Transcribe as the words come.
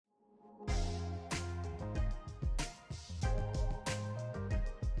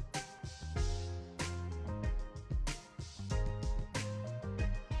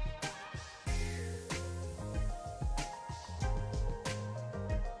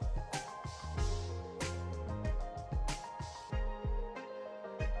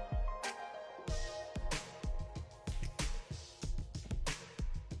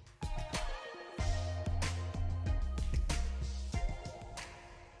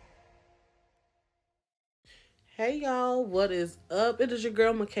Hey y'all, what is up? It is your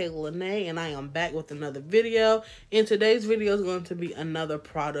girl Michaela Lene, and I am back with another video. And today's video is going to be another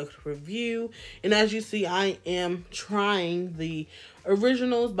product review. And as you see, I am trying the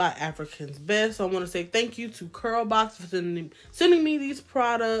Originals by African's Best. So I want to say thank you to Curlbox for sending me these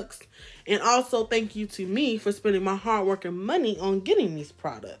products. And also thank you to me for spending my hard work and money on getting these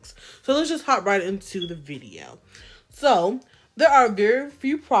products. So let's just hop right into the video. So there are very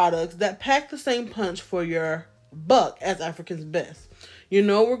few products that pack the same punch for your buck as African's Best. You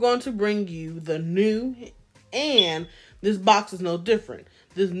know we're going to bring you the new, and this box is no different.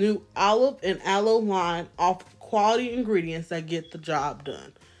 This new Olive and Aloe line offers quality ingredients that get the job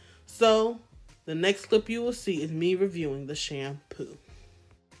done. So the next clip you will see is me reviewing the shampoo.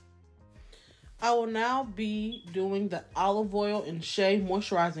 I will now be doing the Olive Oil and Shea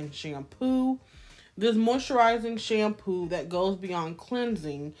Moisturizing Shampoo. This moisturizing shampoo that goes beyond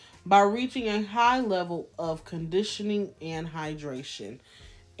cleansing by reaching a high level of conditioning and hydration.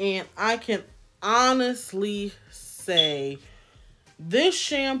 And I can honestly say this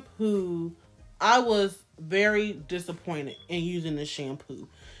shampoo, I was very disappointed in using this shampoo.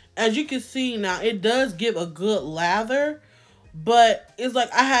 As you can see now, it does give a good lather, but it's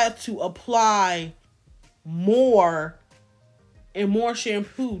like I had to apply more and more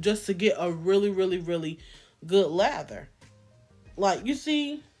shampoo just to get a really good lather. Like you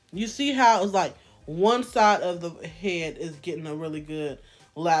see how it's like one side of the head is getting a really good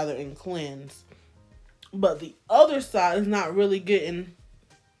lather and cleanse, but the other side is not really getting,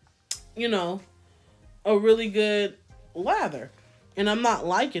 you know, a really good lather. And I'm not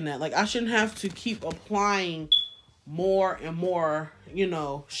liking that. Like I shouldn't have to keep applying more and more, you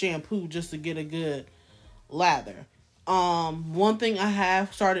know, shampoo just to get a good lather. One thing I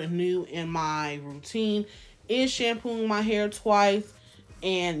have started new in my routine is shampooing my hair twice,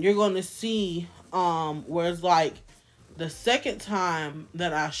 and you're going to see where it's like the second time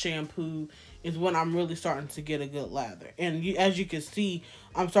that I shampoo is when I'm really starting to get a good lather. And as you can see,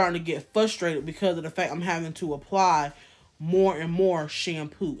 I'm starting to get frustrated because of the fact I'm having to apply more and more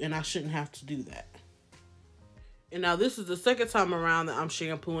shampoo, and I shouldn't have to do that. And now this is the second time around that I'm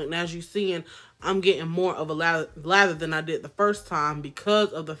shampooing. And as you're seeing, I'm getting more of a lather than I did the first time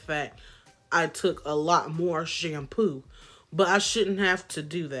because of the fact I took a lot more shampoo. But I shouldn't have to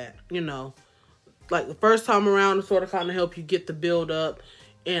do that, you know. Like the first time around, it sort of kind of help you get the build up.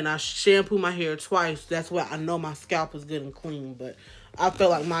 And I shampoo my hair twice. That's why I know my scalp is good and clean. But I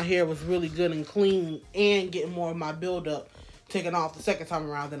felt like my hair was really good and clean and getting more of my build up taken off the second time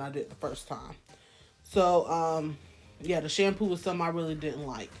around than I did the first time. So, yeah, the shampoo was something I really didn't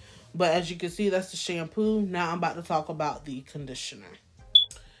like. But as you can see, that's the shampoo. Now I'm about to talk about the conditioner.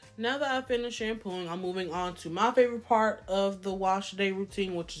 Now that I've finished shampooing, I'm moving on to my favorite part of the wash day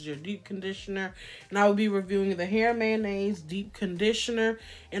routine, which is your deep conditioner. And I will be reviewing the Hair Mayonnaise Deep Conditioner,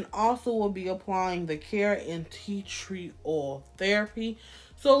 and also will be applying the Carrot and Tea Tree Oil Therapy.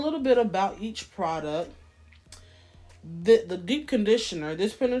 So a little bit about each product. The deep conditioner,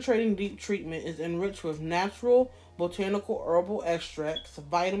 this penetrating deep treatment is enriched with natural botanical herbal extracts,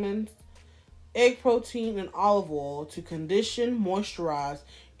 vitamins, egg protein, and olive oil to condition, moisturize,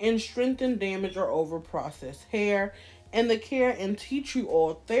 and strengthen damaged or over-processed hair. And the Carrot and Tea Tree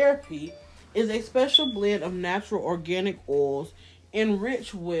Oil Therapy is a special blend of natural organic oils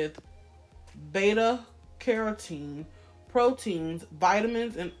enriched with beta-carotene, proteins,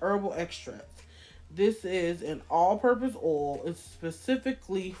 vitamins, and herbal extracts. This is an all-purpose oil. It's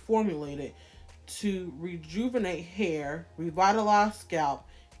specifically formulated to rejuvenate hair, revitalize scalp,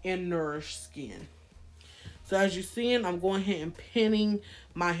 and nourish skin. So as you're seeing, I'm going ahead and pinning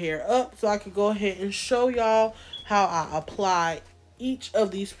my hair up so I can go ahead and show y'all how I apply each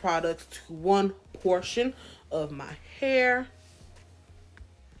of these products to one portion of my hair.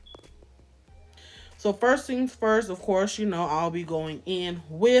 So first things first, of course, you know, I'll be going in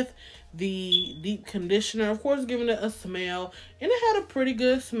with the deep conditioner, of course, giving it a smell, and it had a pretty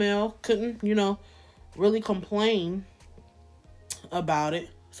good smell. Couldn't, you know, really complain about it.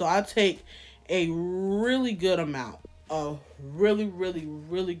 So I take a really good amount, a really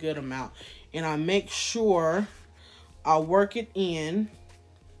good amount, and I make sure I work it in.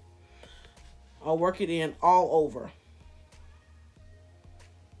 I'll work it in all over.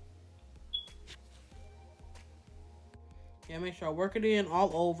 Yeah, make sure I work it in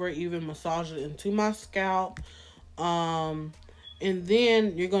all over, even massage it into my scalp. And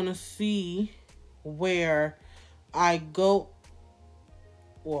then you're going to see where I go.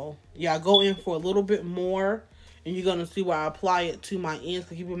 Well, yeah, I go in for a little bit more. And you're going to see where I apply it to my ends.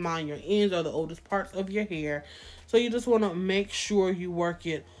 So keep in mind, your ends are the oldest parts of your hair. So you just want to make sure you work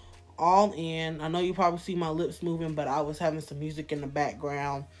it all in. I know you probably see my lips moving, but I was having some music in the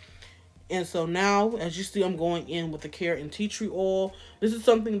background. And so now, as you see, I'm going in with the carrot and tea tree oil. This is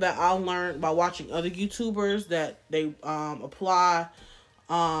something that I learned by watching other YouTubers that they apply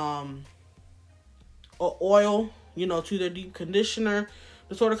oil, you know, to their deep conditioner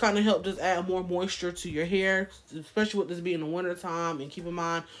to sort of kind of help just add more moisture to your hair, especially with this being the winter time. And keep in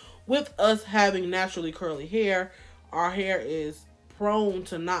mind, with us having naturally curly hair, our hair is prone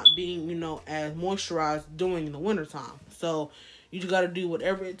to not being, you know, as moisturized during the winter time. So you just got to do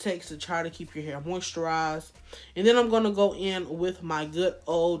whatever it takes to try to keep your hair moisturized. And then I'm going to go in with my good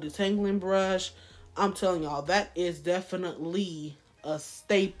old detangling brush. I'm telling y'all, that is definitely a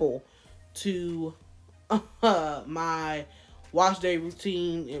staple to my wash day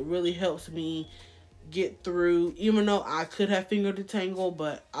routine. It really helps me get through, even though I could have finger detangle,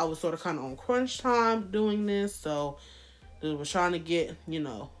 but I was sort of kind of on crunch time doing this. So I was trying to get, you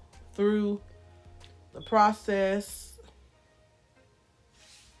know, through the process.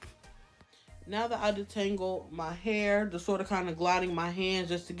 Now that I detangle my hair, just sort of kind of gliding my hands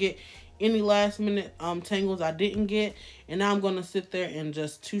just to get any last minute tangles I didn't get. And now I'm going to sit there and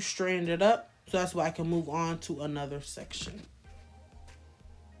just two-strand it up. So that's why I can move on to another section.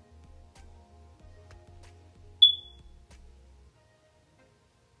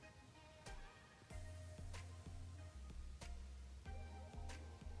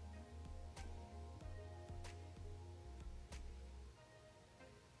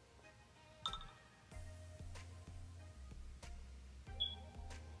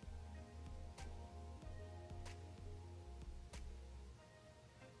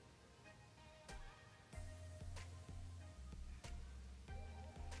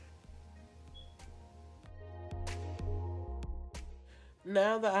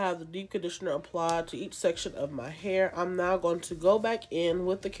 Now that I have the deep conditioner applied to each section of my hair, I'm now going to go back in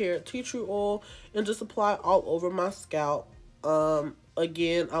with the carrot tea tree oil and just apply all over my scalp.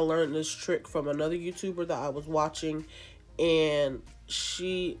 Again, I learned this trick from another YouTuber that I was watching, and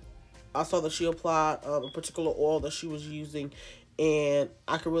I saw that she applied a particular oil that she was using, and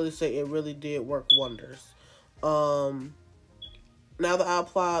I can really say it really did work wonders. Now that I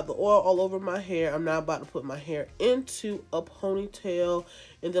applied the oil all over my hair, I'm now about to put my hair into a ponytail,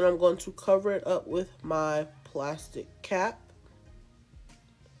 and then I'm going to cover it up with my plastic cap.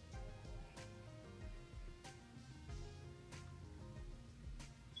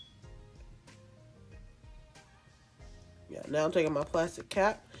 Yeah, now I'm taking my plastic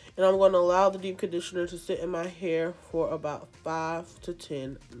cap, and I'm going to allow the deep conditioner to sit in my hair for about 5 to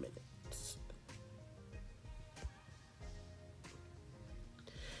 10 minutes.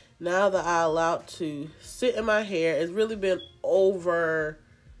 Now that I allowed to sit in my hair, it's really been over,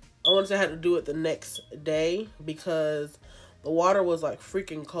 I want to say I had to do it the next day because the water was like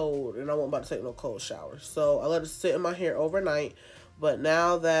freaking cold and I wasn't about to take no cold shower. So I let it sit in my hair overnight. But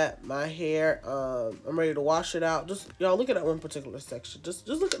now that my hair, I'm ready to wash it out. Just, y'all look at that one particular section. Just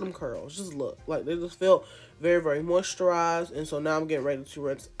look at them curls. Just look. Like they just feel very, very moisturized. And so now I'm getting ready to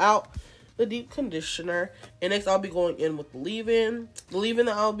rinse out the deep conditioner. And next I'll be going in with the leave-in. The leave-in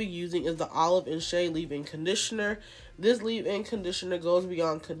that I'll be using is the Olive and Shea leave-in conditioner. This leave-in conditioner goes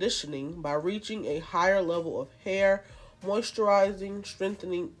beyond conditioning by reaching a higher level of hair, moisturizing,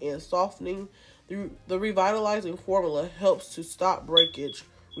 strengthening, and softening. The revitalizing formula helps to stop breakage,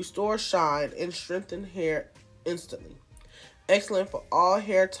 restore shine, and strengthen hair instantly. Excellent for all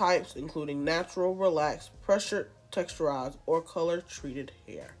hair types, including natural, relaxed, pressured, texturized, or color-treated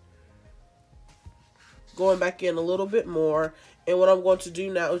hair. Going back in a little bit more, and what I'm going to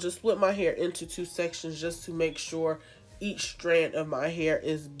do now is just split my hair into 2 sections just to make sure each strand of my hair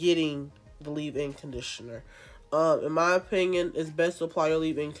is getting the leave-in conditioner. In my opinion, it's best to apply your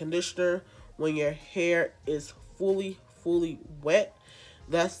leave-in conditioner when your hair is fully wet.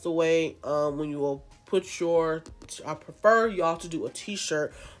 That's the way when you will put your, I prefer y'all to do a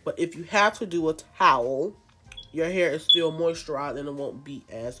t-shirt, but if you have to do a towel, your hair is still moisturized and it won't be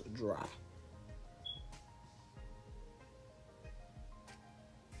as dry.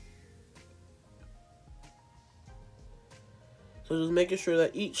 So just making sure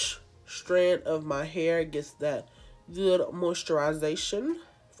that each strand of my hair gets that good moisturization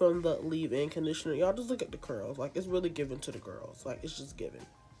from the leave-in conditioner. Y'all just look at the curls. Like, it's really given to the girls. Like, it's just given.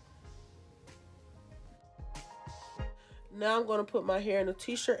 Now I'm going to put my hair in a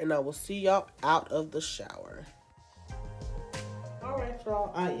t-shirt and I will see y'all out of the shower. Alright,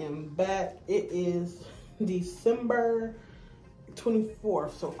 y'all. I am back. It is December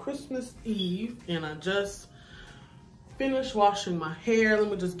 24th. So Christmas Eve. And I just finished washing my hair.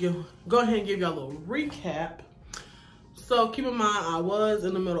 Let me just go ahead and give y'all a little recap. So keep in mind, I was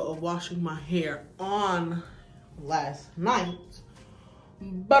in the middle of washing my hair on last night,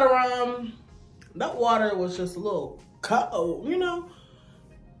 but that water was just a little cold. You know,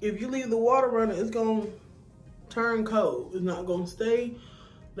 if you leave the water running, it's gonna turn cold. It's not gonna stay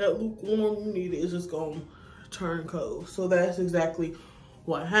that lukewarm. You need it. It's just gonna turn cold. So that's exactly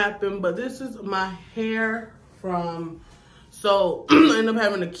what happened. But this is my hair from. So I ended up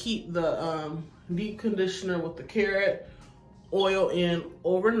having to keep the deep conditioner with the carrot oil in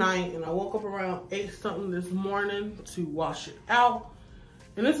overnight, and I woke up around 8 something this morning to wash it out,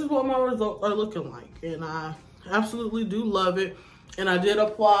 and this is what my results are looking like, and I absolutely do love it. And I did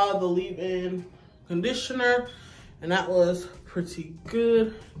apply the leave-in conditioner, and that was pretty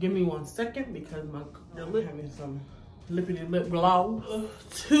good. Give me 1 second because my lip having some lippity lip gloss.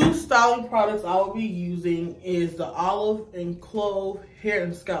 2 styling products I will be using is the Olive and Clove Hair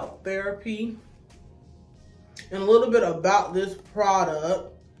and Scalp Therapy. And a little bit about this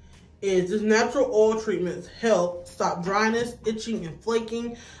product is this natural oil treatments help stop dryness, itching, and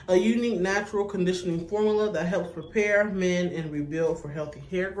flaking. A unique natural conditioning formula that helps repair, mend, and rebuild for healthy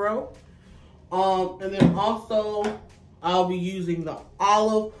hair growth. And then also I'll be using the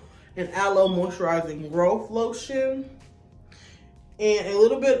Olive and Aloe Moisturizing Growth Lotion. And a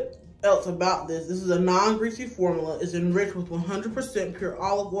little bit else about this. This is a non-greasy formula. It's enriched with 100% pure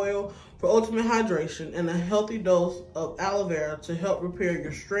olive oil for ultimate hydration and a healthy dose of aloe vera to help repair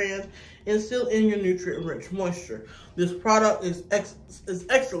your strands and seal in your nutrient-rich moisture. This product is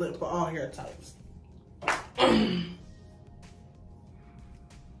excellent for all hair types.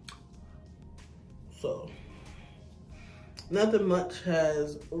 So, nothing much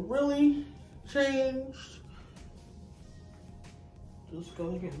has really changed. Just go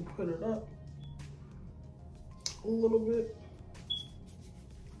ahead and put it up a little bit.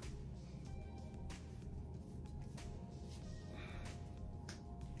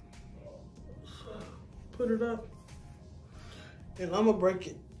 Put it up, and I'm gonna break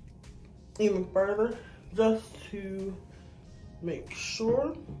it even further just to make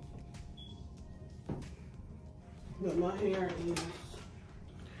sure that my hair is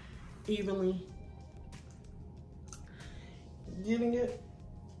evenly getting it.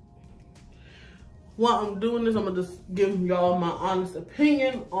 While I'm doing this, I'm gonna just give y'all my honest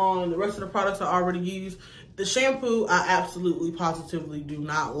opinion on the rest of the products I already use. The shampoo, I absolutely positively do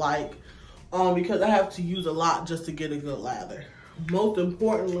not like. Because I have to use a lot just to get a good lather. Most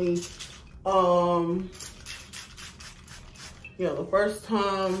importantly, the first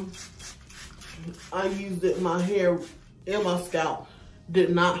time I used it, my hair and my scalp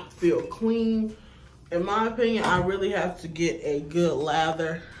did not feel clean. In my opinion, I really have to get a good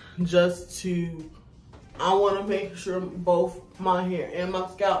lather I want to make sure both my hair and my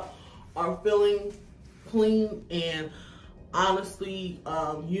scalp are feeling clean. And honestly,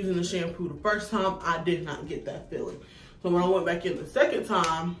 using the shampoo the first time, I did not get that feeling. So when I went back in the second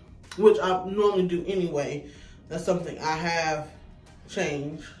time, which I normally do anyway, that's something I have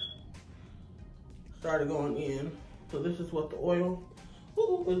changed. Started going in. So this is what the oil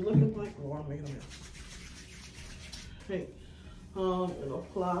is looking like. Oh, I'm making a mess. Okay, and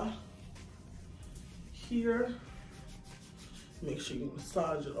apply here. Make sure you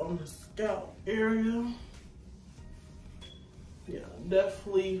massage it on the scalp area. Yeah,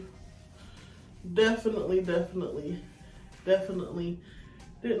 definitely did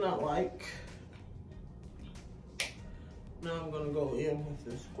not like. Now I'm gonna go in with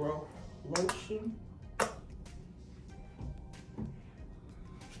this growth lotion.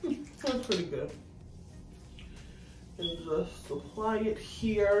 That's pretty good. And just apply it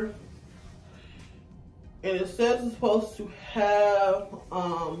here. And it says it's supposed to have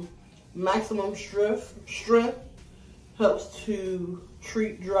maximum strength. Helps to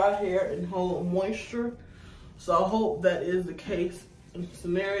treat dry hair and hold moisture. So I hope that is the case in the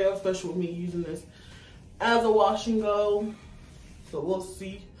scenario, especially with me using this as a wash and go. So we'll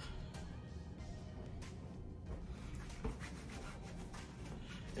see.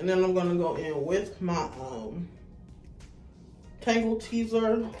 And then I'm gonna go in with my Tangle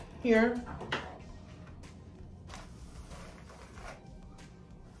Teaser here.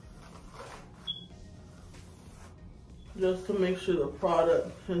 Just to make sure the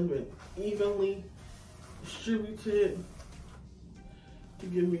product has been evenly distributed to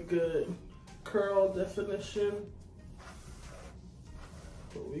give me good curl definition.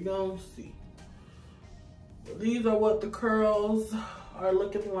 So we gonna see. But these are what the curls are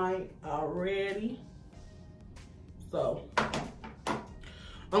looking like already. So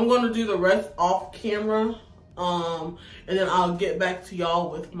I'm gonna do the rest off camera, and then I'll get back to y'all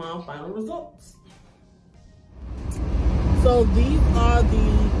with my final results. So these are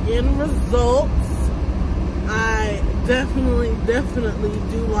the end results. I definitely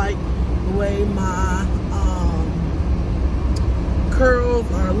do like the way my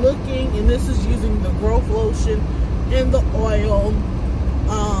curls are looking, and this is using the growth lotion and the oil.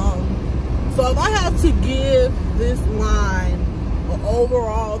 So if I have to give this line an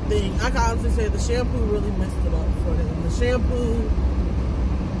overall thing, I can honestly say the shampoo really messed it up for them. The shampoo,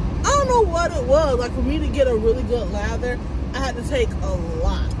 I don't know what it was. Like, for me to get a really good lather, I had to take a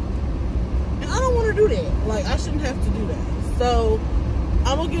lot. And I don't want to do that. Like, I shouldn't have to do that. So,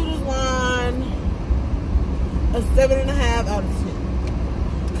 I'm going to give this line a 7.5 out of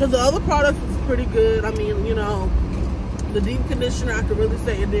 10. Because the other products was pretty good. I mean, you know, the deep conditioner, I could really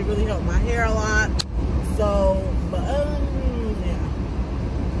say it did really help my hair a lot. So, but other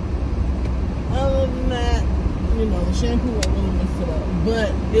than that, you know, the shampoo won't really mess it up.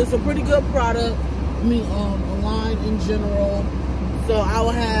 But it's a pretty good product. I mean, a line in general. So I will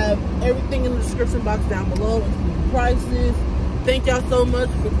have everything in the description box down below, including prices. Thank y'all so much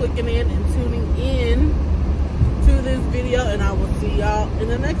for clicking in and tuning in to this video, and I will see y'all in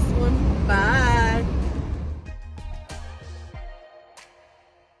the next one. Bye.